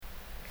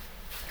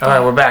All right,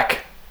 we're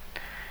back.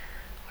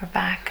 We're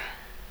back.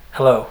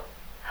 Hello.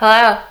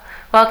 Hello.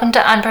 Welcome to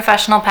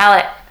Unprofessional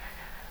Palate.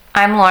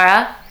 I'm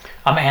Laura.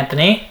 I'm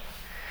Anthony.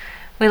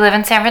 We live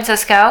in San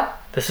Francisco.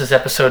 This is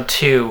episode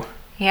 2.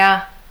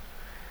 Yeah.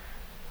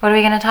 What are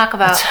we going to talk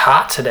about? It's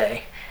hot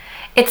today.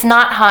 It's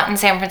not hot in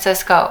San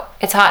Francisco.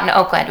 It's hot in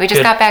Oakland. We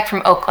just got back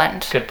from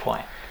Oakland. Good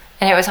point.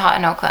 And it was hot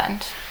in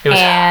Oakland. It was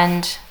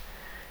and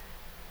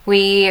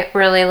we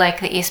really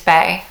like the East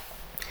Bay.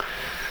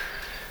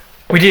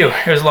 We do.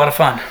 It was a lot of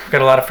fun. We've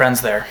got a lot of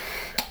friends there.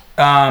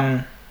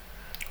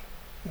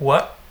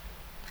 What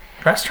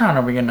restaurant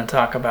are we going to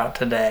talk about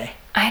today?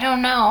 I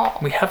don't know.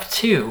 We have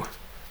 2.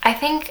 I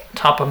think...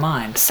 Top of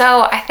mind.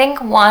 So, I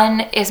think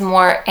one is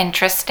more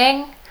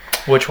interesting.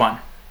 Which one?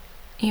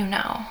 You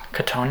know.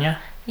 Catonia?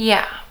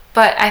 Yeah.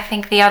 But I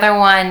think the other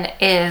one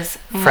is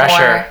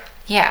fresher. More...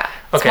 Yeah.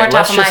 It's okay, more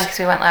top of mind because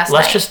we went last night.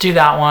 Let's just do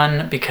that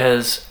one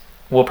because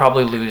we'll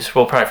probably lose.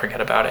 We'll probably forget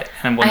about it.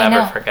 And we'll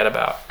never forget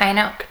about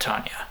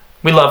Catonia.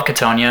 We love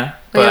Catonia.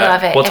 We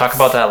love it. We'll talk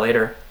about that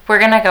later. We're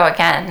going to go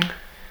again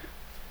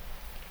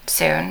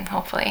soon,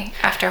 hopefully,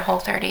 after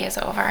Whole30 is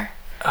over.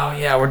 Oh,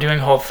 yeah. We're doing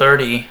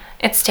Whole30.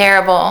 It's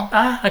terrible.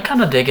 I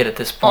kind of dig it at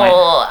this point.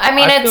 Oh, I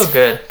mean, it's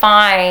good.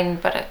 Fine,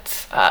 but it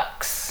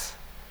sucks.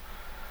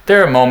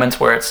 There are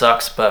moments where it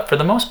sucks, but for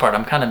the most part,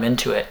 I'm kind of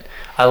into it.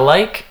 I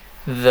like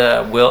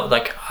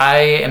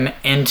I am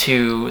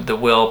into the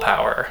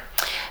willpower.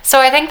 So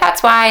I think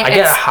that's why I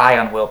get high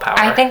on willpower.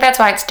 I think that's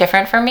why it's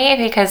different for me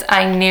because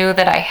I knew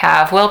that I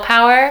have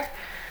willpower.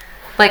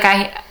 Like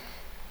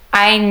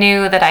I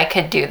knew that I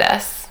could do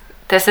this.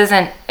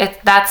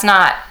 That's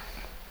not.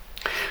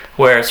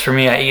 Whereas for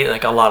me, I eat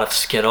like a lot of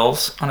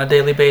Skittles on a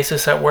daily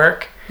basis at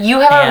work.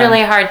 You have a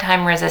really hard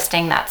time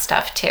resisting that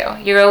stuff too.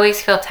 You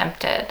always feel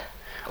tempted.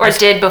 Or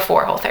did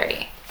before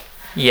Whole30.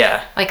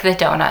 Yeah. Like the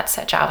donuts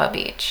at Java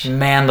Beach.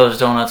 Man, those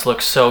donuts look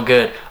so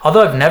good.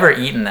 Although I've never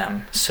eaten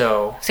them,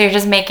 so... So you're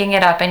just making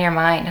it up in your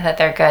mind that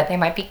they're good. They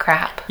might be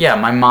crap. Yeah,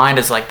 my mind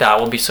is like, that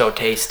will be so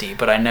tasty,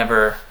 but I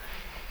never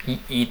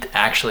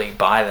actually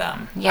buy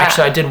them. Yeah.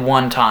 Actually, I did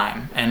one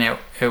time, and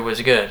it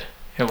was good.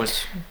 It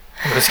was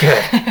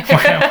good.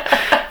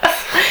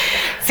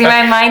 See,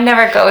 my mind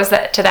never goes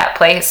to that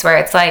place where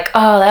it's like,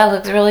 oh, that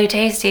looks really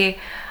tasty.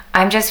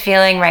 I'm just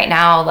feeling right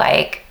now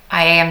like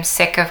I am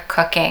sick of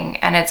cooking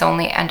and it's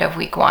only end of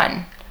week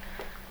 1.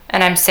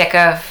 And I'm sick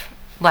of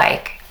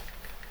like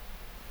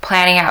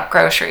planning out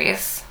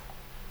groceries.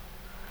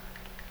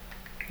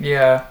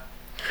 Yeah,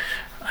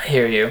 I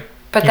hear you.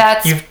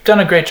 But you've done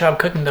a great job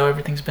cooking though.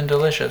 Everything's been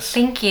delicious.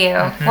 Thank you.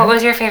 Mm-hmm. What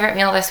was your favorite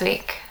meal this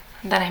week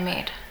that I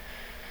made?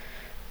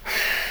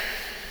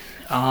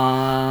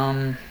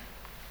 I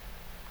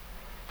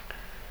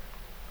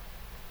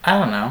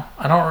don't know.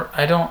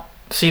 I don't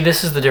see,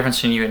 this is the difference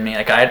between you and me.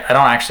 Like, I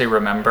don't actually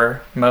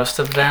remember most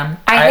of them.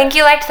 I think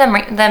you liked the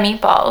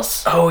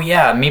meatballs. Oh,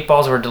 yeah.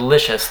 Meatballs were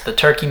delicious. The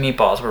turkey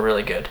meatballs were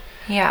really good.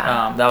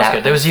 Yeah. That was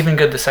good. It was even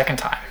good the second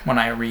time when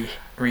I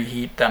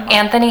reheat them.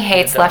 Anthony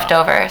hates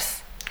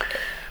leftovers.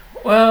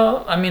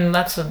 Well, I mean,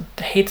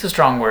 hate's a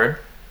strong word.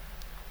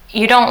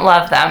 You don't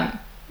love them.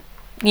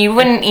 You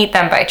wouldn't eat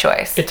them by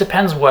choice. It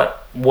depends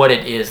what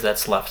it is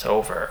that's left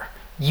over.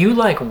 You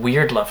like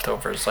weird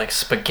leftovers, like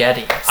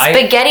spaghetti.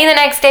 Spaghetti the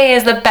next day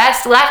is the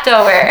best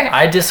leftover.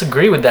 I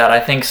disagree with that.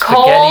 I think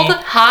spaghetti... Cold,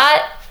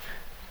 hot,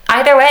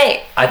 either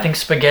way. I think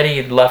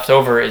spaghetti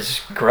leftover is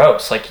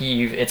gross. Like,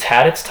 it's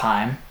had its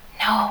time.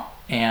 No.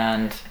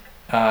 And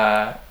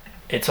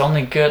it's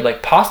only good...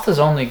 Like, pasta's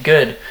only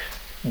good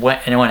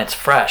when it's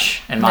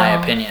fresh, in my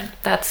opinion.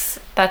 That's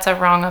a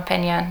wrong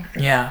opinion.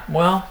 Yeah,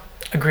 well,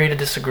 agree to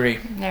disagree.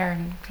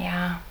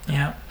 Yeah.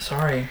 Yeah,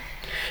 sorry.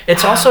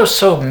 It's also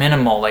so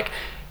minimal. Like,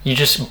 you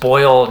just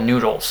boil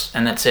noodles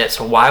and that's it.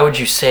 So why would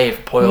you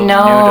save boiled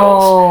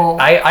noodles?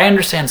 I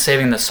understand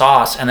saving the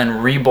sauce and then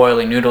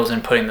reboiling noodles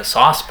and putting the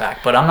sauce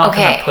back, but I'm not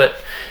gonna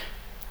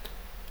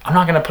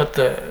put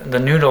the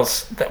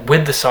noodles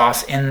with the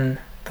sauce in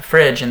the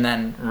fridge and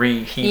then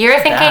reheat. You're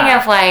thinking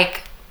of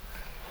like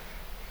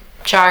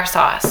jar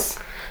sauce.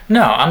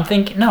 No, I'm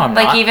not.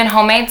 Like even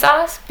homemade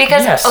sauce?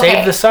 Because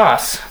save the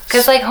sauce.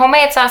 Because like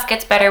homemade sauce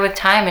gets better with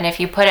time, and if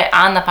you put it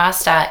on the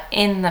pasta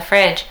in the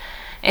fridge,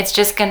 it's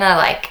just gonna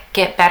like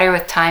get better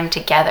with time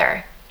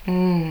together.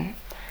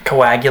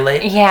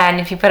 Coagulate? Yeah, and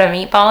if you put a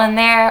meatball in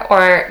there,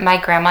 or my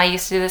grandma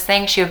used to do this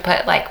thing, she would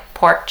put like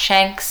pork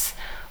shanks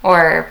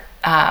or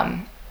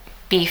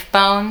beef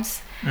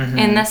bones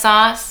in the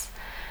sauce,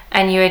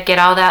 and you would get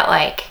all that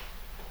like,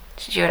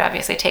 she would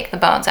obviously take the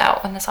bones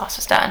out when the sauce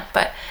was done,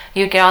 but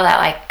you would get all that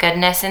like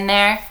goodness in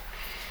there.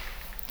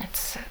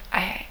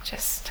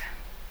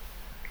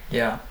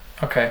 Yeah.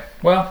 Okay.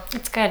 Well,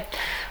 it's good.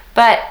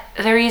 But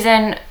the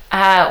reason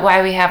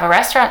why we have a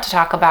restaurant to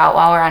talk about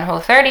while we're on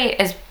Whole30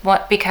 is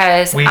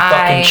because we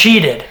fucking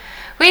cheated.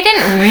 We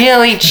didn't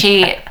really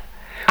cheat.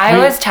 I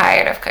was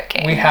tired of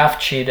cooking. We half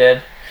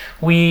cheated.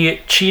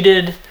 We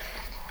cheated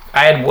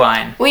I had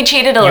wine. We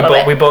cheated a little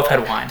bit. We both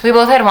had wine. We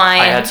both had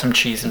wine. I had some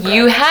cheese and bread.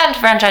 You had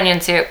French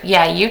onion soup.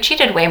 Yeah, you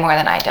cheated way more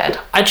than I did.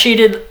 I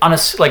cheated on a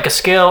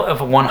scale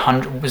of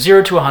 100,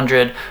 0 to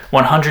 100,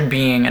 100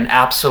 being an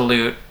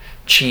absolute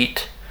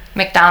cheat.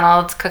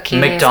 McDonald's,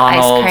 cookies,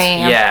 ice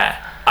cream.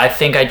 Yeah. I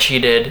think I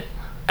cheated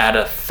at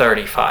a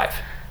 35.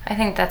 I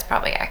think that's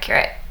probably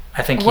accurate.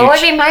 I think what would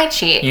be my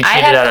cheat? You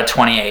cheated at a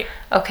 28.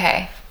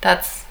 Okay,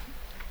 that's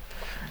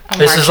a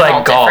This is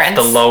like golf. Difference.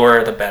 The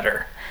lower, the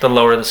better. The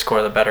lower the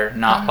score, the better.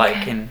 Not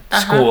like in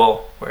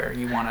school where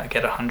you want to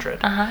get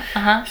 100.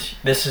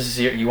 This is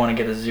 0. You want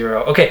to get a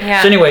 0. Okay.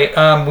 Yeah. So anyway,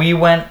 we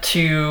went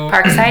to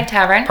Parkside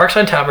Tavern.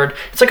 Parkside Tavern.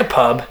 It's like a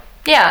pub.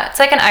 Yeah, it's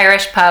like an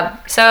Irish pub.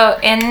 So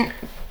in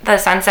the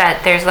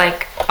Sunset, there's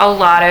like a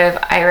lot of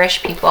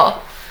Irish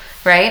people,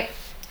 right?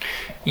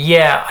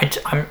 Yeah,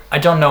 I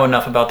don't know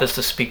enough about this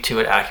to speak to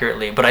it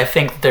accurately, but I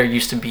think there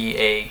used to be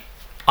a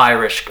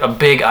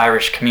big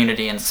Irish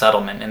community and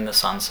settlement in the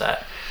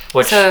Sunset,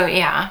 which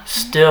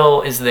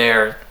still is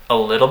there a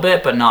little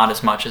bit, but not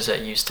as much as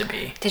it used to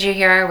be. Did you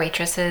hear our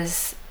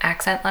waitress's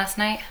accent last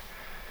night?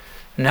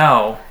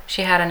 No.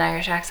 She had an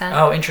Irish accent.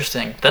 Oh,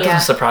 interesting. That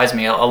doesn't surprise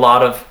me. A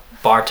lot of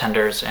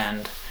bartenders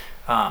and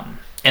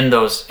in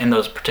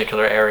those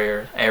particular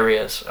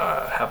areas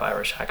have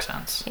Irish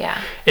accents.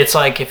 Yeah. It's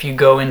like if you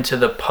go into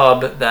the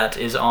pub that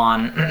is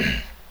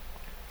on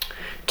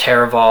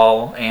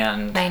Taraval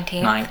and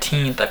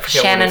 19th, I forget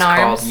Shannon what it's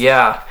Arms. called.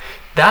 Yeah.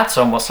 That's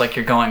almost like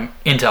you're going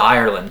into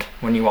Ireland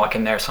when you walk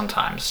in there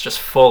sometimes. It's just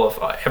full of,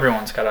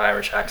 everyone's got an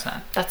Irish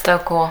accent. That's so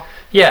cool.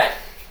 Yeah.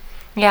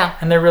 Yeah.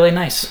 And they're really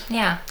nice.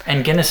 Yeah.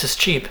 And Guinness is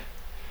cheap.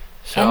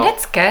 So and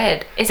it's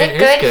good. Is it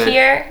good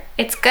here?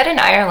 It's good in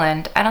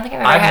Ireland. I don't think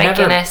I've ever had a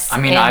Guinness.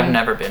 I've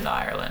never been to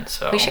Ireland,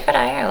 so. We should go to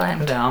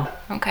Ireland. I'm down.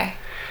 Okay.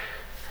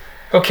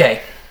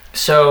 Okay.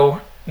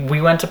 So we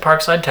went to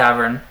Parkside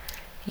Tavern.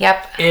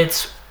 Yep.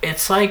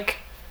 It's like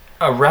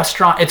a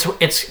restaurant.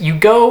 It's you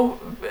go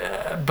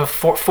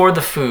before for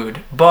the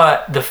food,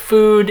 but the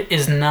food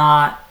is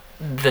not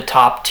the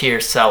top tier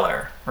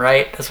seller,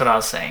 right? That's what I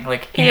was saying.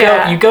 Like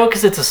you go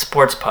because it's a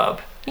sports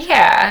pub.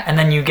 Yeah. And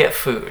then you get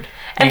food.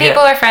 And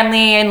people are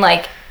friendly, and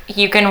like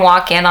you can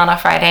walk in on a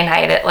Friday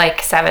night at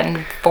like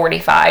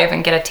 7:45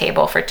 and get a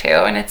table for 2,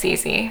 and it's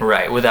easy.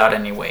 Right, without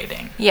any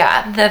waiting.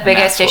 Yeah, the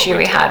biggest issue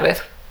we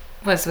had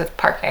was with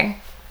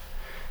parking.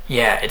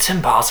 Yeah, it's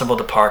impossible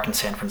to park in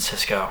San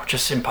Francisco.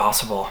 Just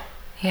impossible.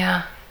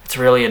 Yeah. It's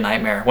really a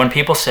nightmare. When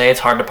people say it's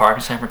hard to park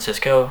in San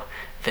Francisco,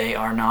 they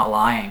are not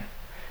lying.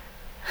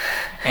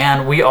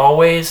 And you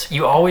always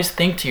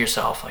think to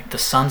yourself, like, the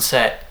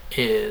Sunset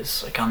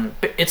is like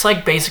it's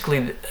like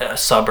basically a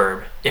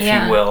suburb, if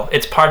you will.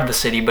 It's part of the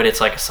city, but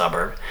it's like a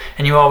suburb.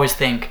 And you always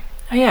think,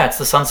 oh yeah, it's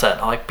the Sunset,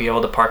 I'll like be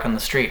able to park on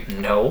the street.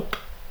 Nope.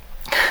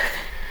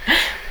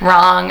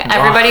 Wrong.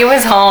 Everybody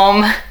was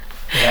home.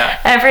 Yeah.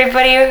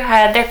 Everybody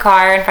had their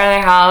car in front of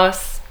their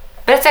house.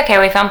 But it's okay,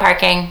 we found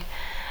parking.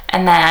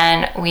 And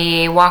then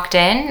we walked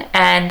in,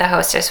 and the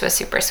hostess was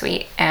super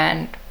sweet,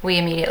 and we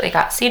immediately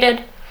got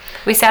seated.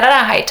 We sat at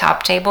a high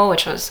top table,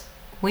 which was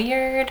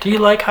weird. Do you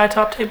like high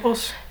top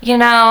tables? You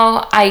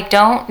know, I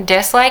don't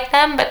dislike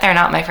them, but they're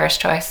not my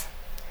first choice.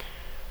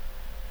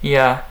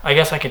 Yeah, I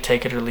guess I could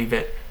take it or leave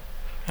it.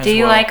 Do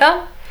you like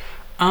them?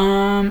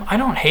 I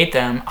don't hate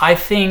them. I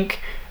think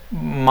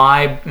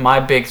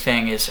my big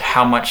thing is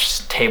how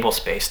much table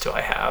space do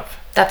I have?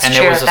 That's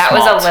true. That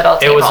was a little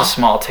table. It was a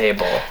small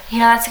table. You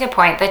know, that's a good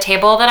point. The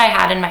table that I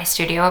had in my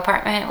studio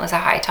apartment was a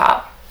high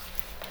top.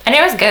 And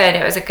it was good.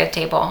 It was a good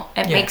table.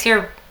 It makes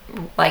your,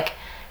 like,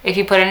 if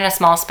you put it in a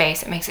small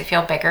space, it makes it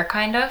feel bigger,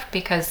 kind of,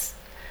 because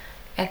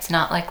it's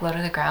not, like, low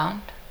to the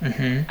ground.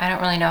 Mm-hmm. I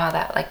don't really know how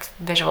that, like,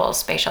 visual,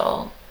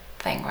 spatial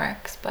thing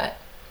works, but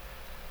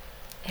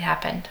it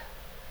happened.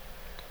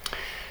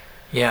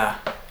 Yeah.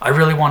 I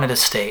really wanted a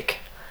steak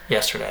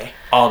yesterday,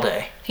 all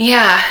day.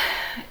 Yeah.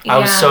 I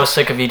was so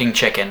sick of eating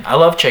chicken. I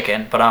love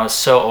chicken, but I was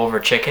so over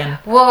chicken.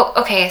 Well,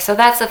 okay, so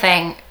that's the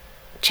thing.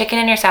 Chicken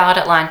in your salad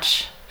at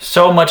lunch.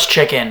 So much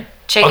chicken.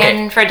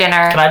 Chicken for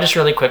dinner. Can I just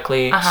really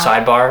quickly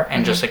sidebar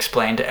and just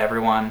explain to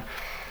everyone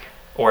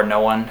or no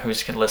one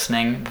who's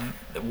listening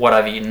what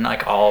I've eaten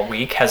like all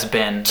week has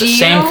been the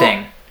same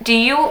thing.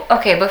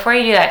 Okay, before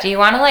you do that, do you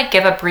want to like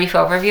give a brief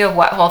overview of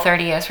what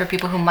Whole30 is for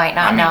people who might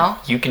not know?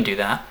 You can do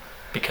that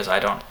because I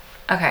don't.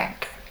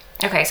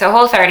 Okay, so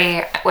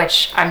Whole30,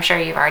 which I'm sure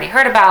you've already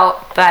heard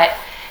about, but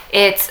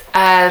it's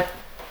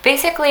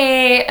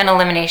basically an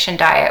elimination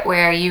diet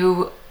where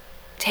you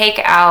take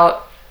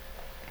out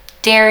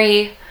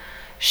dairy,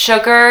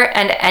 sugar,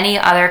 and any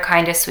other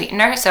kind of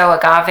sweetener. So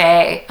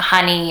agave,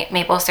 honey,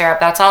 maple syrup,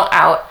 that's all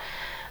out.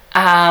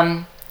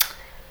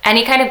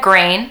 Any kind of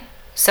grain,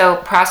 so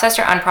processed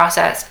or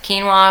unprocessed,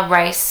 quinoa,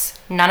 rice,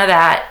 none of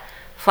that.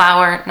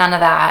 Flour, none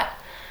of that.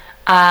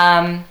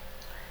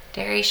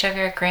 Dairy,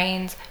 sugar,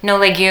 grains, no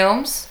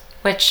legumes,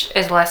 which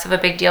is less of a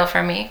big deal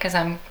for me because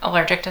I'm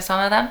allergic to some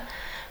of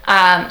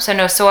them. So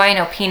no soy,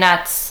 no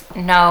peanuts,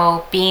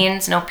 no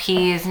beans, no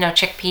peas, no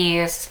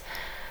chickpeas.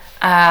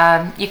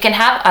 You can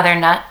have other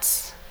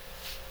nuts.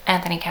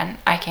 Anthony can,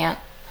 I can't.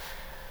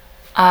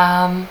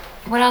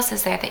 What else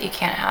is there that you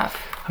can't have?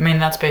 I mean,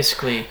 that's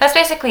basically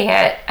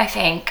it, I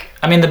think.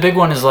 I mean, the big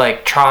one is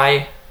like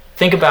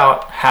think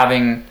about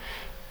having,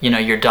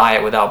 your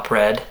diet without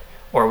bread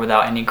or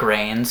without any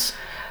grains,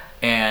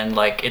 and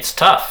like it's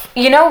tough.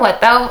 You know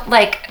what though?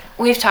 Like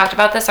we've talked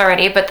about this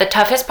already, but the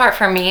toughest part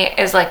for me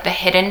is like the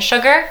hidden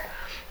sugar.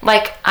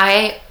 Like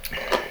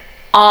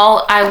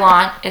all I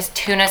want is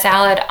tuna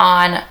salad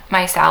on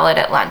my salad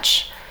at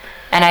lunch.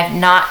 And I've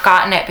not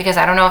gotten it because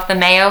I don't know if the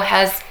mayo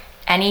has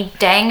any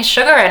dang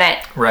sugar in it.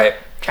 Right.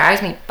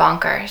 Drives me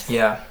bonkers.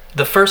 Yeah.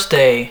 The first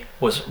day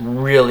was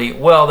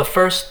the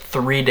first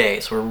 3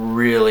 days were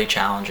really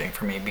challenging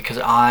for me because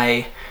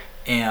I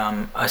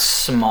am a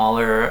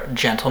smaller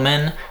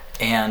gentleman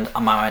and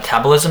my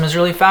metabolism is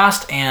really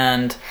fast,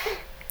 and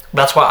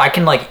that's why I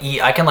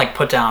can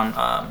put down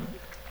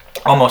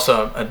almost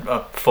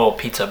a full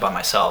pizza by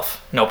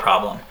myself, no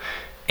problem.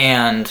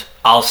 And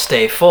I'll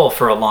stay full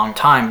for a long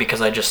time because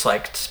I just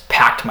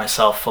packed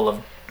myself full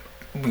of,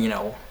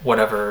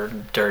 whatever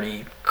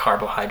dirty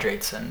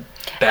carbohydrates and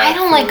bad I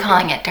don't food. like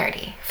calling it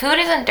dirty. Food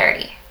isn't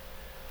dirty.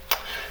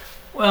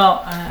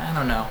 Well, I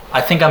don't know. I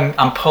think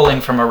I'm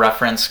pulling from a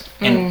reference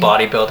in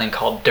bodybuilding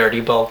called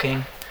dirty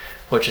bulking,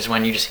 which is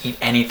when you just eat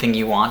anything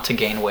you want to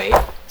gain weight.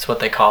 It's what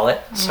they call it.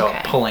 So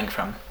Okay. pulling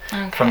from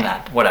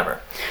that,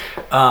 whatever.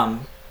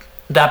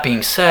 That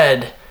being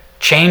said,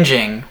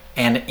 changing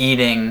and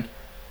eating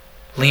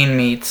lean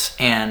meats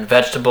and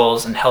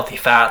vegetables and healthy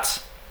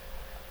fats,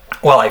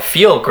 while I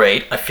feel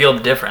great, I feel the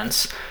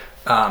difference,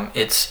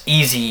 it's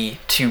easy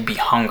to be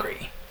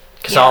hungry.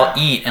 Because I'll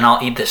eat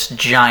this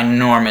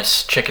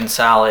ginormous chicken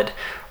salad.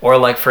 Or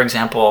like, for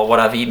example, what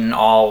I've eaten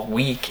all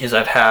week is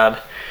I've had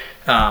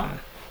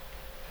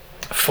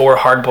 4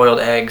 hard-boiled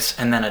eggs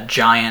and then a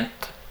giant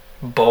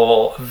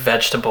bowl of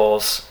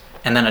vegetables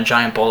and then a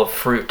giant bowl of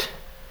fruit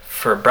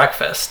for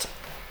breakfast.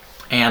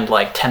 And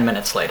 10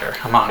 minutes later,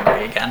 I'm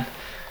hungry again.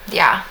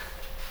 Yeah.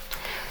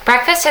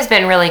 Breakfast has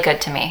been really good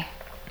to me.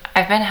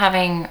 I've been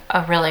having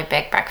a really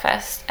big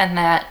breakfast, and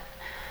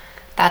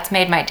that's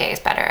made my days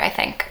better, I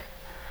think.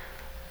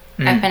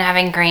 I've been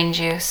having green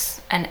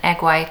juice and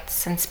egg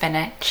whites and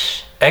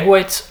spinach. Egg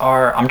whites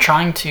I'm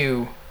trying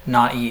to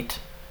not eat.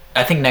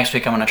 I think next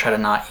week I'm going to try to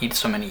not eat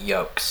so many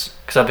yolks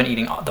because I've been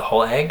eating the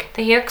whole egg.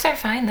 The yolks are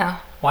fine, though.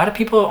 Why do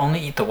people only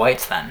eat the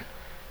whites then?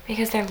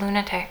 Because they're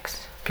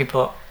lunatics.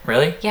 People,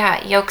 really?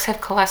 Yeah, yolks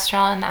have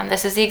cholesterol in them.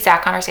 This is the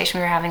exact conversation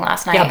we were having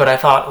last night. Yeah, but I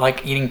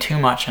thought eating too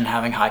much and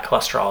having high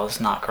cholesterol is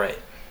not great.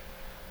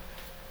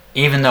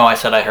 Even though I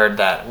said I heard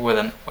that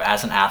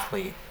as an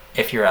athlete,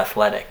 if you're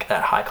athletic,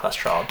 that high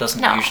cholesterol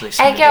doesn't usually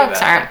seem to be bad. Egg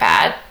yolks aren't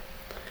bad.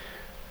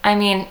 I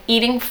mean,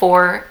 eating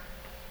four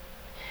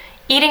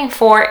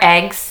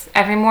eggs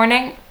every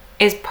morning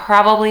is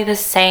probably the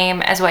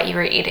same as what you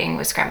were eating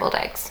with scrambled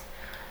eggs.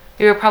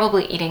 You were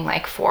probably eating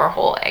 4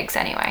 whole eggs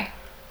anyway.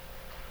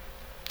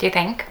 Do you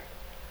think?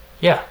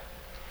 Yeah,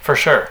 for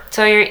sure.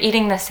 So you're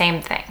eating the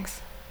same things.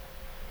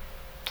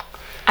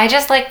 I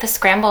just like the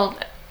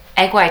scrambled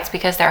egg whites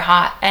because they're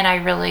hot, and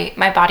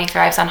my body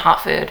thrives on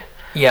hot food.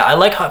 Yeah, I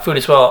like hot food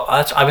as well.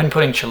 I've been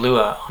putting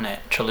Cholula on it.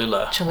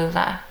 Cholula.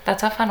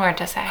 That's a fun word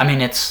to say. I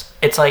mean, it's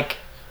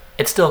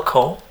still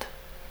cold,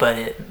 but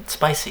it's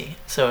spicy,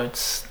 so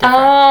it's different. Oh,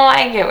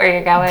 I get where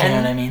you're going. Do you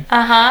know what I mean?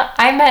 Uh-huh.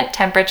 I meant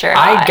temperature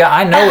hot.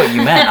 I know what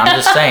you meant. I'm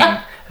just saying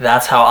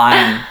that's how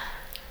I'm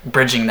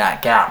bridging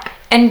that gap.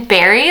 And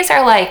berries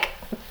are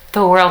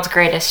the world's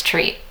greatest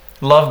treat.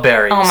 Love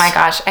berries. Oh my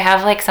gosh. I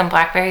have some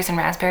blackberries and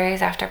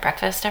raspberries after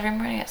breakfast every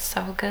morning. It's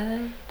so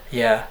good.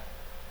 Yeah.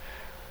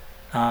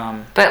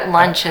 But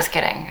lunch is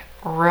getting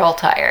real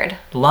tired.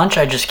 Lunch,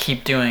 I just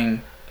keep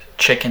doing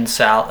chicken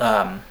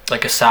salad,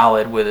 like a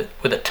salad with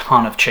a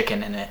ton of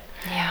chicken in it.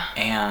 Yeah.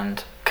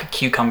 And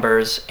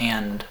cucumbers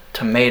and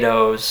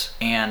tomatoes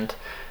and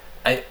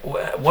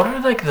what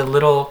are the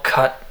little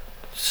cut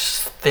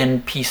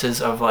thin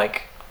pieces of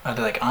are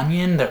they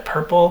onion? They're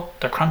purple.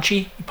 They're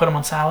crunchy. You put them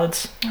on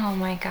salads. Oh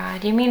my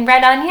god. You mean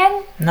red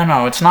onion?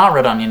 No, it's not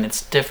red onion.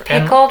 It's different.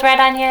 Pickled red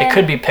onion? It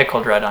could be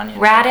pickled red onion.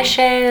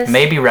 Radishes?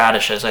 Maybe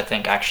radishes, I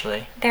think,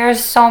 actually.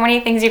 There's so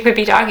many things you could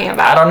be talking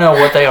about. I don't know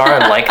what they are.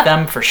 I like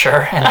them for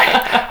sure. And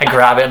I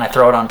grab it and I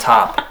throw it on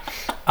top.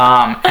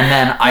 And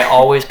then I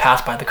always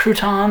pass by the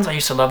croutons. I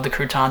used to love the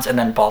croutons. And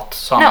then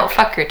balsamic. No,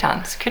 fuck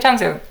croutons.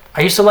 Croutons are... I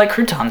used to like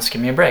croutons.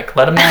 Give me a break.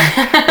 Let the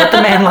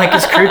man like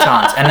his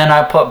croutons. And then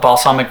I put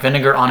balsamic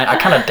vinegar on it. I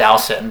kind of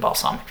douse it in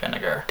balsamic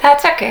vinegar.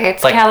 That's okay.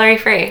 It's calorie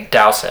free.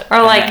 Douse it.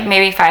 Or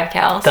maybe 5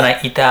 calories. Then I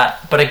eat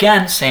that. But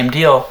again, same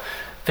deal.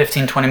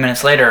 15, 20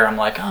 minutes later, I'm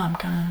like, oh, I'm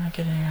gonna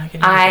get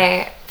it.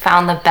 I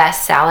found the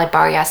best salad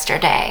bar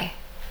yesterday.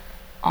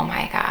 Oh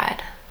my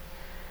god.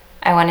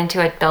 I went into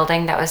a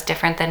building that was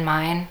different than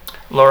mine.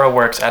 Laura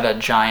works at a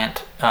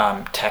giant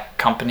tech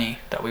company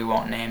that we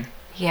won't name.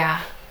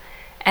 Yeah.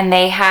 And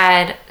they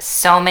had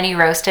so many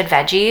roasted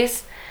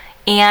veggies,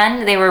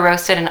 and they were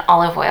roasted in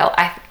olive oil.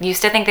 I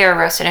used to think they were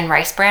roasted in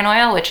rice bran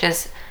oil, which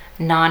is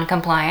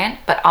non-compliant,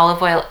 but olive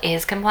oil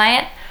is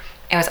compliant.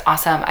 It was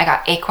awesome. I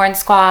got acorn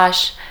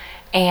squash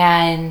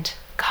and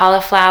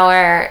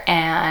cauliflower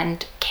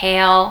and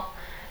kale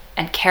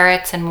and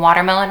carrots and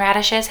watermelon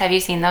radishes. Have you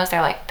seen those?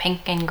 They're like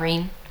pink and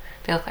green.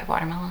 They look like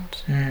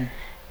watermelons.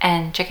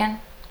 And chicken.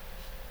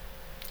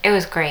 It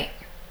was great.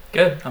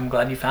 Good. I'm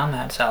glad you found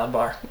that salad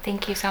bar.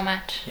 Thank you so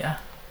much. Yeah.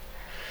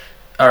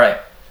 All right.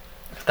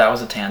 That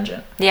was a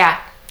tangent. Yeah.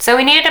 So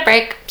we needed a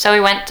break, so we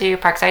went to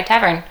Parkside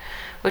Tavern,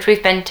 which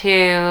we've been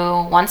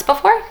to once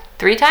before,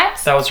 3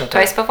 times. That was our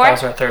twice before. That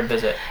was our 3rd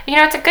visit. You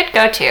know, it's a good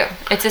go-to.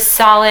 It's a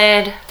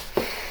solid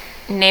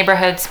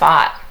neighborhood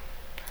spot.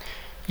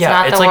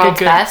 Yeah, it's not the world's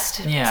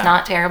best. Yeah. It's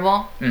not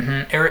terrible.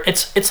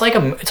 It's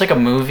like a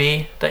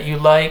movie that you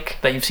like,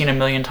 that you've seen a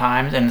million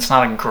times, and it's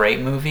not a great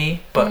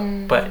movie,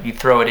 but you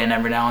throw it in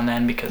every now and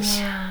then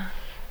because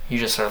you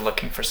just are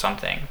looking for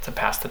something to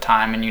pass the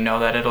time, and you know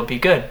that it'll be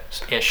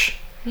good-ish.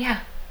 Yeah.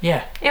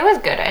 Yeah. It was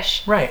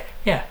goodish. Right.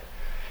 Yeah.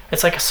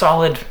 It's like a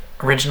solid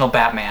original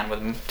Batman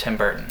with Tim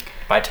Burton,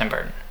 by Tim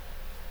Burton.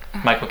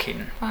 Michael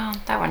Keaton. Well,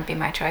 that wouldn't be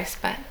my choice,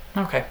 but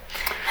okay.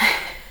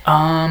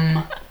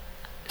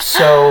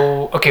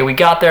 So, okay, we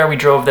got there, we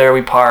drove there,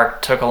 we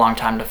parked, took a long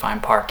time to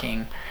find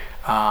parking.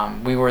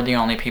 We were the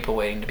only people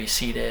waiting to be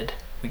seated.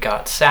 We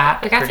got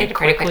pretty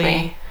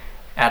quickly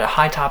at a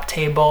high top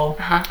table.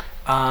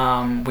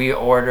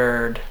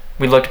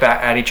 We looked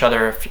back at each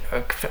other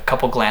a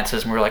couple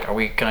glances, and we were like, are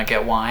we going to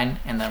get wine?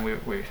 And then we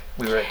were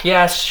like,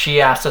 yes. She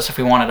asked us if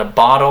we wanted a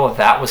bottle.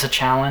 That was a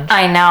challenge.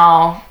 I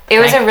know. It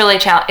was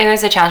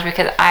a challenge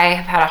because I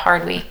have had a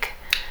hard week.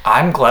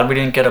 I'm glad we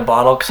didn't get a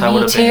bottle because I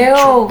would have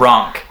been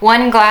drunk.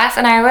 1 glass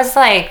and I was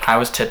like... I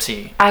was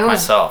tipsy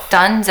myself. myself.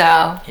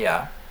 Dunzo.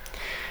 Yeah.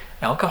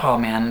 Alcohol,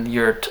 man,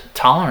 your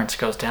tolerance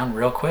goes down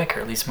real quick, or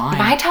at least mine.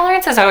 My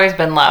tolerance has always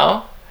been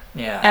low.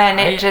 Yeah. And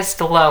it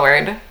just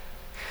lowered.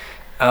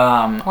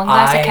 1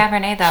 glass of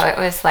Cabernet, though, it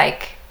was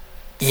like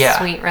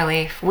sweet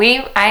relief.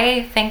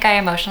 I think I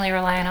emotionally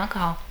rely on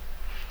alcohol.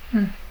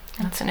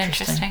 That's an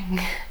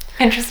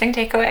interesting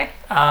takeaway.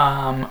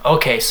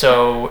 Okay,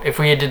 so if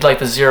we did like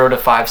the 0 to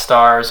 5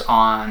 stars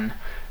on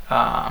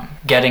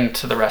getting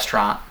to the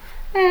restaurant.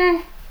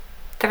 3.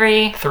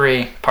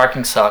 3.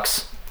 Parking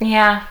sucks.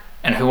 Yeah.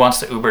 And who wants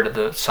to Uber to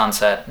the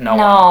Sunset? No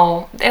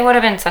one. It would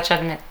have been such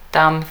a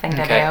dumb thing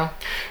to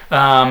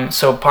do.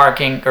 So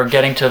parking or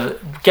getting to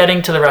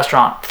the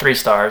restaurant, 3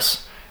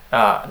 stars.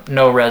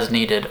 No res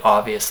needed,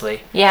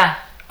 obviously. Yeah.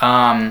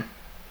 That's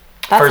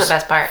the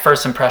best part.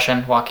 First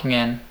impression walking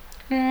in.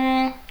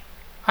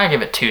 I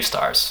give it 2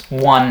 stars.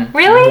 1.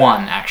 Really?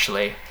 1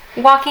 actually.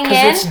 Walking in?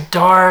 Because it's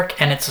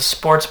dark and it's a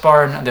sports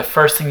bar, and the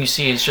first thing you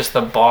see is just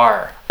the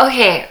bar.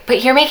 Okay,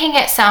 but you're making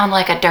it sound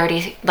like a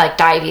dirty, like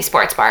divey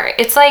sports bar.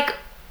 It's like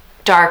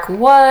dark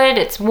wood,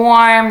 it's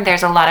warm,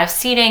 there's a lot of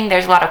seating,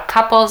 there's a lot of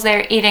couples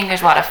there eating,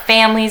 there's a lot of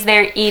families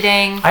there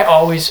eating. I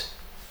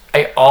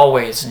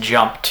always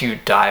jump to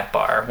dive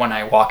bar when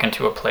I walk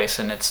into a place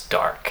and it's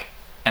dark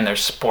and there's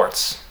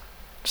sports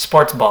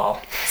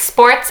ball.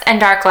 Sports and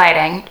dark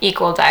lighting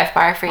equal dive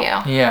bar for you.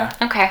 Yeah.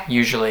 Okay.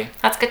 Usually.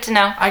 That's good to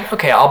know.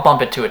 I'll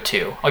bump it to a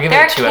 2. I'll give it a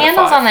 2 out of 5. There are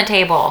candles on the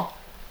table.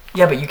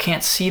 Yeah, but you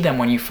can't see them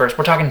when you first...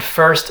 We're talking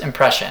first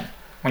impression.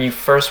 When you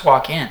first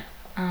walk in.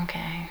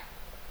 Okay.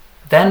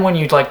 Then when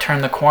you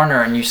turn the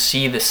corner and you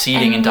see the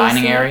seating and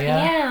dining area.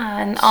 Yeah,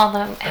 and all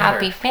the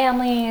happy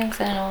families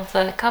and all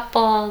the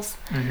couples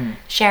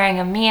sharing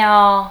a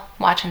meal,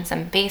 watching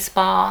some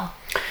baseball.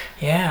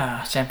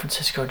 Yeah, San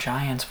Francisco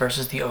Giants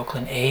versus the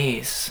Oakland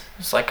A's.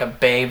 It's like a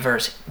Bay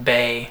versus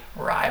Bay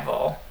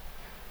rival.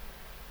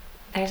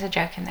 There's a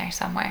joke in there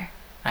somewhere.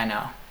 I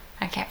know.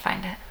 I can't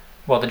find it.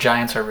 Well, the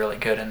Giants are really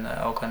good and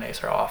the Oakland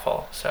A's are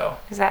awful, so...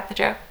 Is that the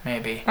joke?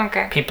 Maybe.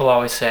 Okay. People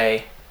always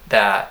say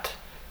that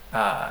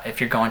if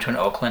you're going to an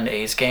Oakland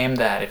A's game,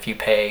 that if you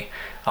pay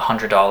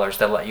 $100,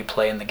 they'll let you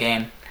play in the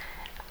game.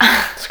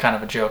 It's kind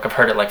of a joke. I've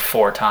heard it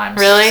 4 times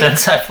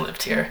since I've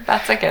lived here.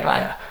 That's a good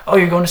one. Yeah. Oh,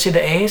 you're going to see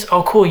the A's?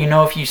 Oh, cool.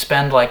 If you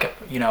spend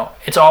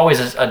it's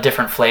always a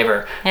different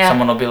flavor. Yeah.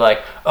 Someone will be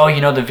like, oh,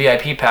 the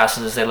VIP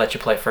passes, they let you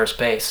play first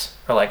base.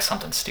 Or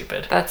something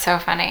stupid. That's so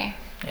funny.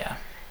 Yeah.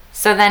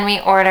 So then we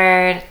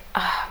ordered,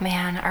 oh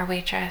man, our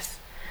waitress.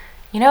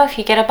 If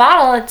you get a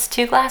bottle, it's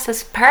 2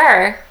 glasses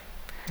per.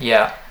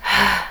 Yeah.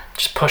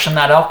 Just pushing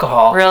that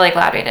alcohol. Really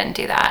glad we didn't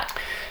do that.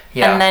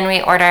 Yeah. And then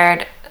we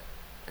ordered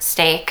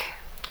steak.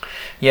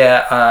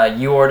 Yeah,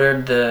 you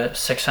ordered the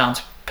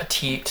 6-ounce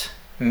petite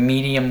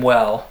medium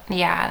well.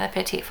 Yeah, the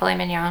petite filet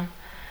mignon.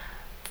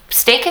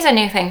 Steak is a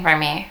new thing for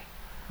me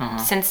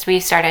since we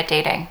started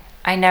dating.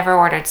 I never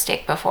ordered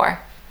steak before.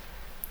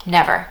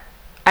 Never.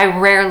 I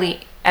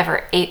rarely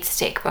ever ate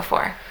steak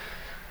before.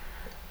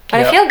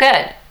 But I feel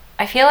good.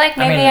 I feel like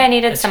maybe I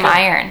needed some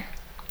iron.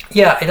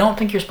 Yeah, I don't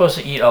think you're supposed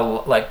to eat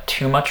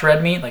too much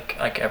red meat,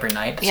 like every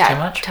night. It's too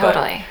much.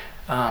 Totally.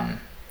 But,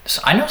 so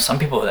I know some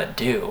people that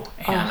do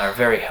and are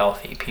very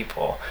healthy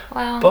people.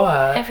 Well,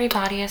 but every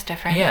body is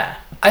different. Yeah,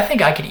 I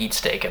think I could eat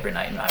steak every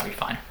night and I'd be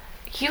fine.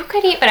 You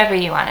could eat whatever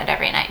you wanted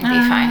every night and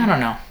be fine. I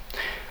don't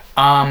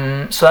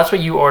know. So that's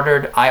what you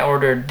ordered. I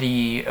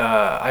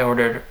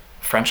ordered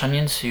French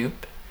onion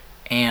soup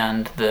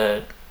and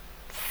the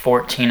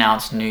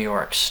 14-ounce New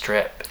York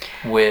strip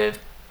with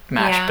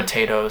mashed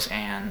potatoes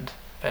and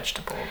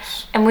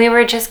vegetables. And we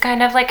were just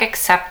kind of like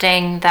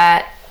accepting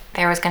that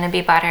there was going to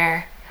be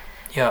butter.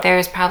 Yeah. There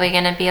was probably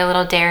going to be a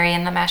little dairy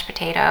in the mashed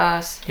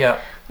potatoes. Yeah.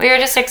 We were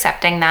just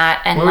accepting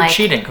that, and we were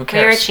cheating. Who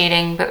cares? We were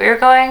cheating, but we were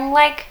going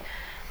like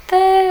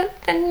the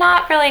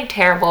not really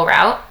terrible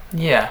route.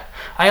 Yeah.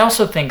 I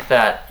also think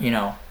that,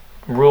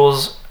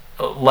 rules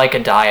like a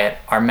diet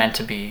are meant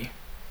to be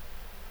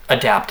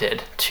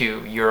adapted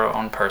to your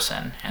own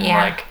person. And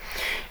like,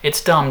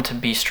 it's dumb to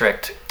be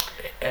strict.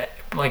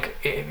 Like,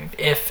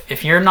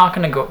 if you're not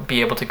going to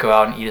be able to go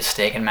out and eat a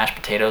steak and mashed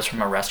potatoes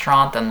from a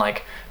restaurant, then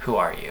like, who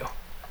are you?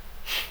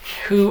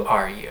 Who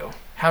are you?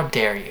 How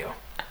dare you?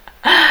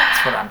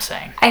 That's what I'm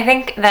saying. I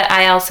think that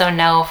I also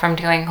know from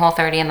doing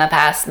Whole30 in the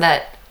past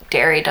that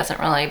dairy doesn't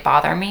really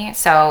bother me.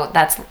 So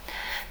that's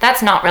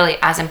not really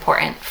as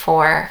important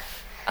for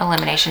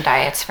elimination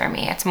diets for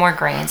me. It's more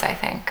grains, I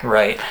think.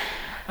 Right.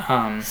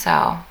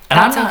 So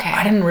that's okay.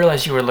 I didn't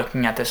realize you were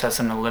looking at this as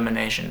an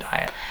elimination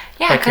diet.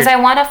 Yeah, because I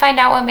want to find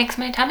out what makes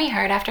my tummy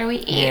hurt after we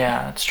eat.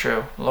 Yeah, that's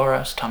true.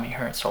 Laura's tummy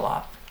hurts a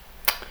lot.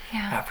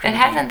 Yeah. It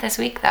hasn't this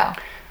week, though.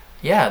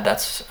 Yeah,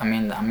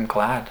 I'm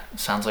glad. It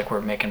sounds like we're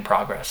making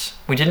progress.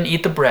 We didn't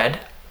eat the bread.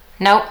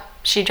 Nope.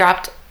 She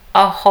dropped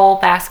a whole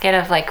basket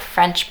of like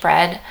French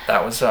bread.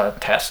 That was a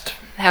test.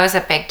 That was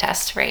a big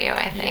test for you,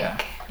 I think.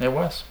 Yeah, it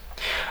was.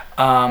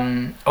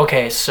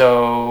 Okay,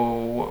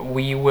 so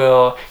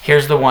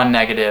here's the one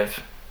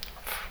negative.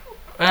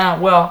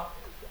 Well,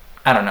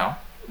 I don't know.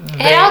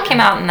 It all came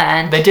out in the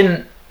end. They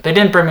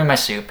didn't bring me my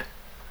soup.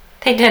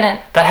 They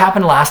didn't. That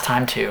happened last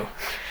time too.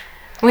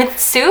 With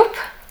soup?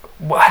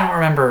 Well, I don't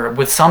remember.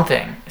 With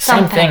something.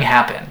 Same thing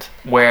happened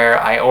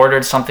where I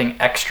ordered something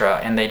extra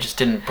and they just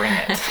didn't bring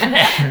it.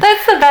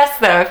 That's the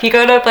best though. If you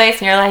go to a place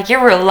and you're like,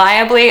 you're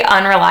reliably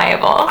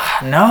unreliable.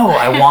 No,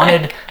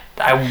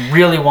 I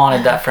really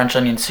wanted that French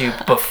onion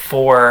soup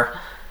before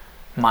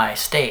my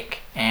steak,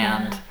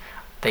 and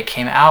they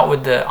came out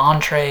with the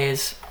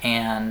entrees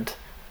and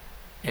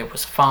it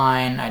was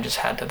fine. I just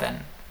had to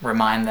then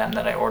remind them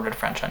that I ordered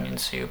French onion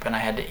soup and I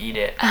had to eat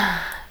it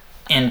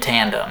in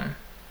tandem.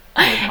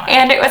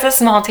 And it was a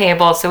small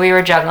table, so we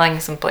were juggling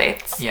some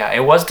plates. Yeah,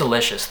 it was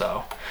delicious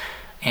though.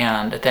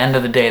 And at the end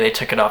of the day, they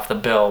took it off the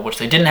bill, which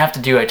they didn't have to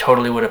do. I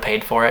totally would have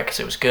paid for it because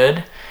it was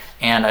good.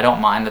 And I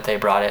don't mind that they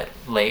brought it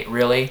late,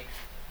 really.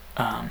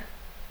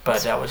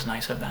 But that was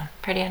nice of them.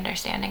 Pretty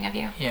understanding of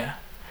you. Yeah.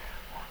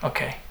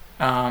 Okay.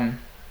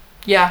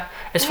 Yeah,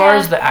 as far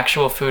as the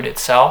actual food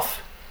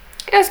itself,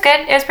 it was good.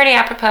 It was pretty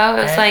apropos.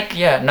 It was like,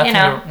 nothing.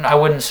 I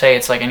wouldn't say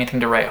it's like anything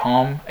to write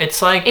home.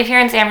 It's like, if you're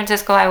in San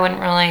Francisco, I wouldn't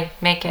really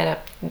make it a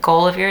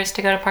goal of yours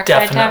to go to Parkside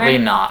Tavern. Definitely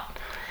not.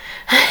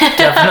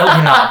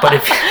 Definitely not. But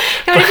if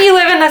you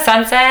live in the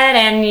Sunset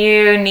and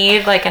you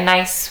need like a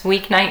nice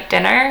weeknight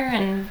dinner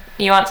and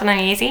you want something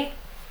easy,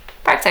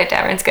 Parkside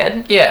Tavern's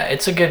good. Yeah,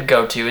 it's a good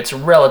go-to. It's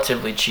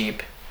relatively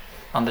cheap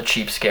on the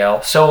cheap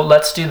scale. So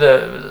let's do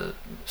the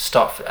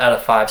stuff out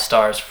of 5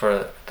 stars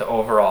for the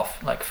overall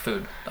like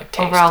food, like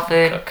taste. Overall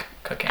food.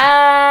 Cooking. 3.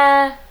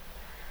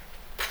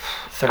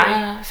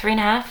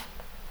 3.5.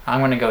 I'm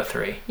gonna go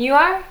 3. You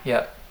are?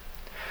 Yep.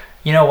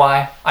 You know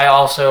why?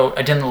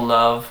 I didn't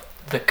love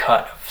the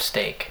cut of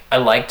steak. I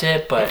liked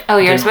it, but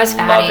yours was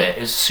fatty. Love it.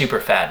 It was super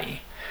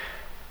fatty.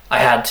 I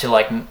had to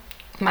like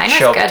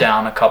choke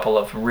down a couple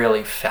of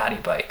really fatty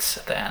bites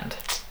at the end,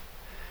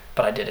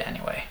 but I did it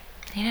anyway.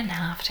 You didn't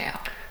have to.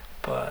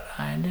 But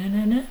I did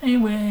it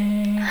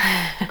anyway.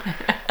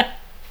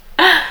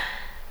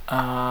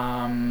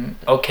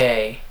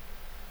 Okay.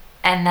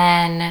 And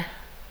then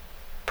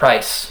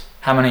price.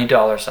 How many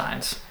dollar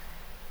signs?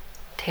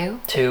 2.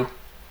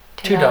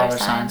 $2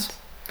 signs.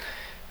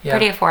 Yeah.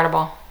 Pretty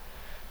affordable.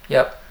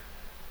 Yep.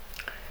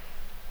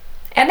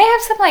 And they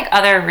have some like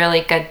other really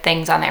good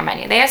things on their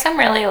menu. They have some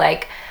really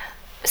like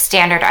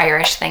standard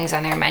Irish things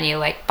on their menu,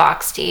 like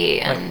box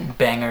tea and like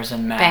bangers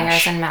and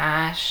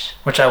mash.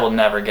 Which I will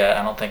never get.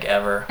 I don't think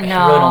ever. No.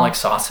 I really don't like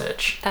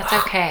sausage. That's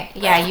okay.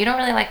 Yeah, you don't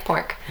really like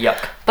pork.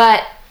 Yuck.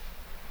 But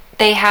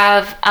they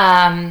have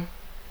I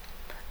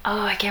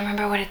can't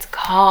remember what it's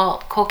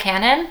called.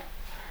 Colcannon?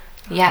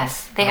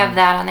 Yes, they have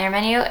that on their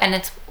menu, and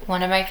it's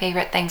one of my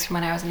favorite things from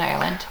when I was in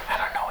Ireland. I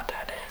don't know what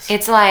that is.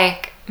 It's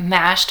like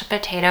mashed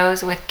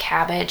potatoes with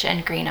cabbage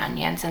and green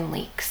onions and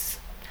leeks.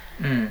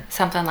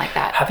 Something like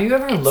that. Have you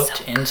ever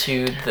looked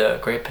into the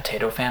Great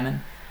Potato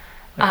Famine?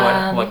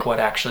 Like what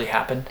actually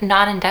happened?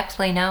 Not in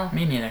depthly, no.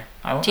 Me neither.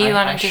 Do you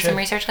want to do some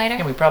research later?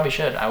 Yeah, we probably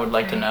should. I would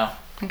like to know.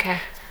 Okay.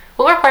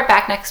 We'll report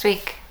back next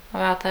week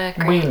about the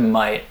Great We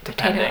might,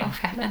 depending.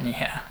 Potato Famine.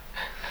 Yeah.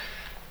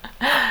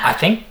 I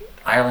think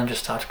Ireland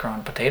just stopped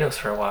growing potatoes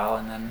for a while,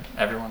 and then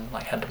everyone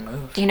like had to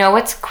move. You know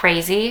what's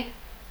crazy?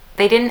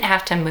 They didn't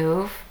have to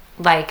move.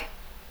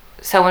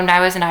 So when I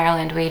was in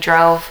Ireland, we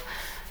drove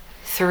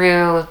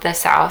through the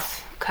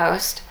south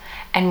coast,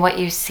 and what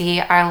you see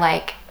are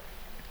like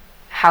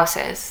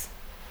houses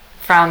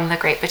from the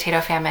Great Potato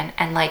Famine,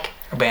 and like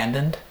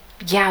abandoned.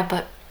 Yeah,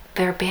 but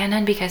they're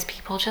abandoned because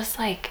people just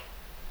like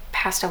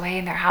passed away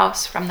in their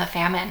house from the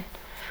famine.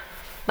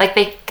 Like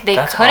they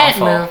couldn't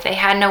move. They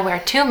had nowhere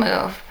to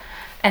move.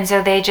 And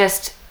so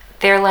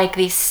they're like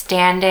these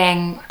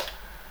standing,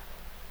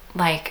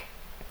 like,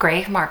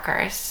 grave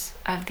markers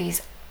of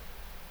these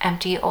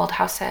empty old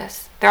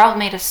houses. They're all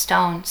made of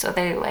stone, so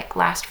they, like,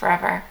 last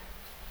forever.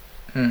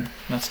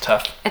 That's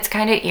tough. It's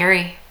kind of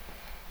eerie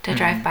to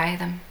drive by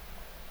them.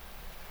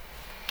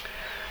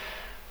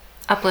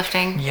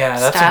 Uplifting. Yeah,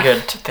 that's stuff. a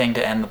good thing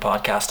to end the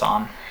podcast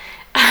on.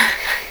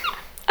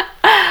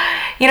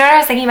 You know what I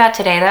was thinking about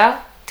today, though?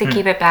 To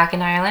keep it back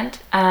in Ireland?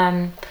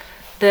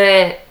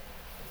 The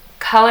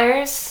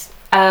colors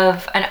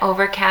of an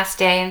overcast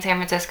day in San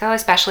Francisco,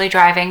 especially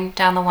driving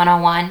down the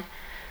 101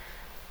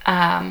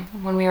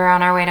 when we were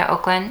on our way to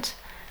Oakland,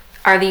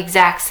 are the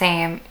exact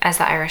same as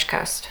the Irish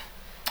coast.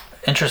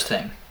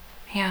 Interesting.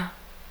 Yeah.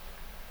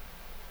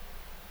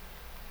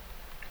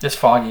 It's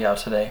foggy out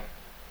today.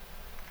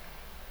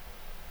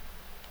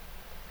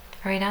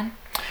 Are we done?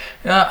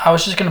 Yeah, I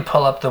was just going to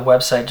pull up the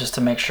website just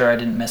to make sure I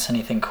didn't miss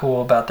anything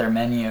cool about their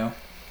menu.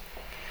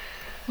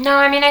 No,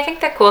 I mean, I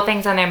think the cool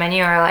things on their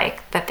menu are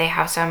like that they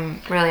have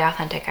some really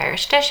authentic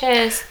Irish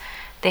dishes.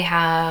 They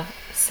have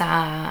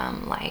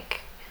some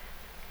like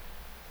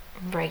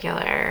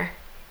regular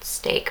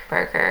steak,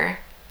 burger,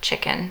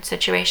 chicken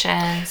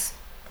situations.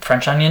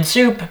 French onion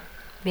soup.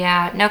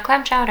 Yeah, no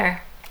clam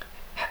chowder.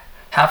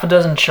 Half a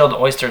dozen chilled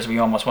oysters we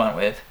almost went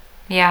with.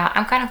 Yeah,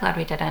 I'm kind of glad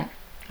we didn't.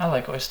 I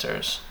like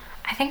oysters.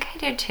 I think I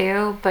do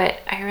too, but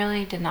I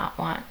really did not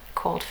want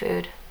cold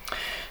food.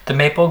 The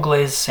maple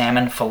glazed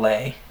salmon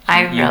fillet.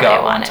 I really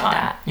wanted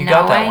that. You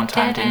got that one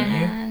time, didn't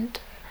you?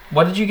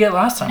 What did you get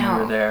last time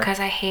we were there? No, because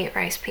I hate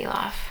rice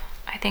pilaf.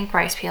 I think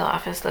rice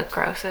pilaf is the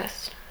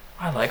grossest.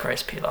 I like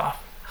rice pilaf.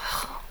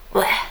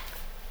 Blech.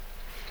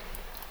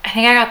 I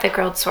think I got the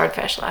grilled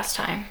swordfish last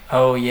time.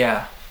 Oh,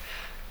 yeah.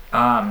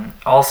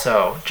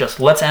 Also, just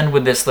let's end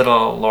with this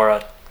little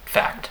Laura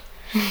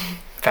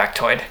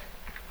factoid.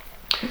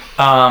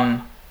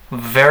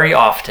 Very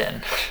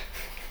often,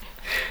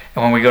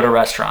 when we go to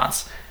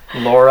restaurants,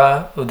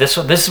 Laura, this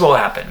is what will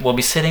happen. We'll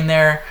be sitting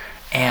there,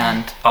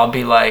 and I'll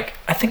be like,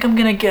 I think I'm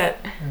gonna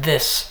get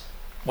this,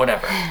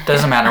 whatever.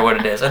 Doesn't matter what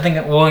it is. I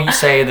think we'll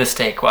say the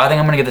steak. Well, I think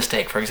I'm gonna get the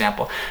steak, for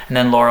example. And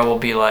then Laura will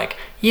be like,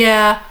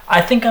 yeah,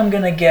 I think I'm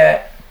gonna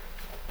get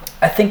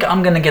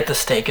the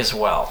steak as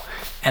well.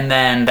 And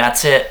then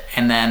that's it.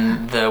 And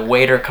then the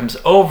waiter comes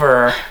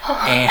over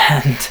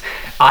and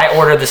I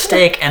order the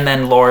steak, and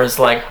then Laura's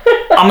like,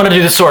 I'm gonna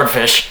do the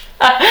swordfish.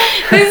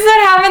 This is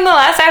what happened the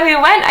last time we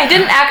went. I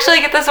didn't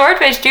actually get the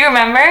swordfish. Do you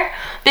remember?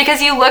 Because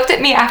you looked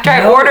at me after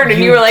I ordered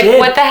and you were like,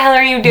 what the hell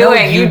are you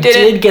doing? No, you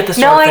did get the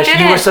swordfish. No, I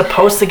didn't. You were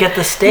supposed to get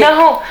the steak.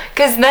 No,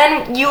 because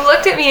then you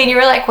looked at me and you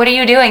were like, what are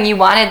you doing? You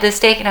wanted the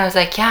steak. And I was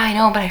like, yeah, I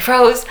know, but I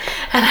froze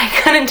and I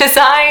couldn't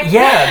decide.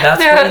 Yeah,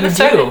 that's what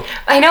you do.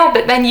 I know,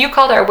 but then you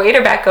called our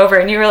waiter back over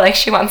and you were like,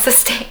 she wants the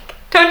steak.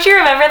 Don't you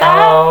remember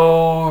that?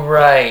 Oh,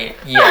 right.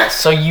 Yes.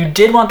 So you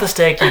did want the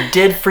steak. You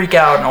did freak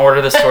out and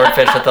order the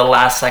swordfish at the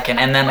last second,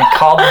 and then I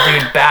called the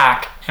dude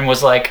back and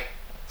was like,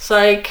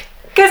 psych.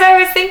 Because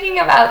I was thinking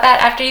about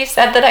that after you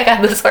said that I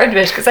got the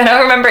swordfish, because I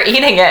don't remember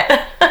eating it.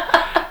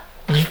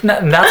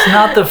 That's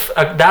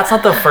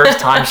not the first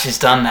time she's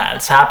done that.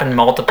 It's happened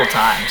multiple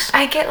times.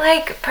 I get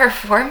like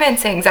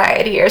performance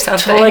anxiety or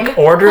something. To like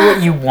order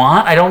what you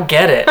want? I don't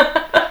get it.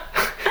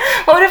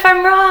 What if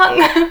I'm wrong?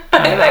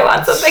 What if I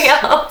want something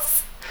else?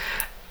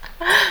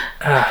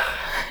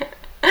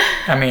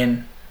 I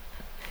mean,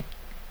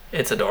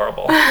 it's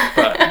adorable,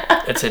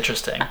 but it's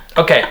interesting.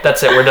 Okay,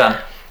 that's it. We're done.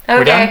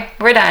 Okay,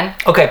 we're done.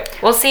 Okay.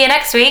 We'll see you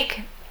next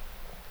week.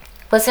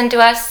 Listen to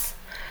us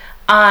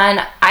on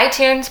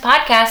iTunes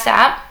podcast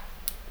app.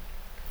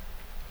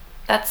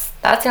 That's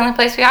the only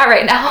place we are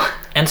right now.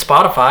 And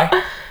Spotify.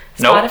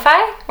 Spotify?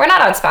 Nope. We're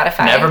not on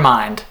Spotify. Never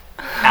mind.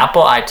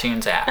 Apple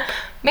iTunes app.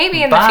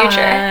 Maybe in the future.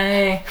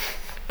 Bye.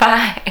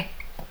 Bye.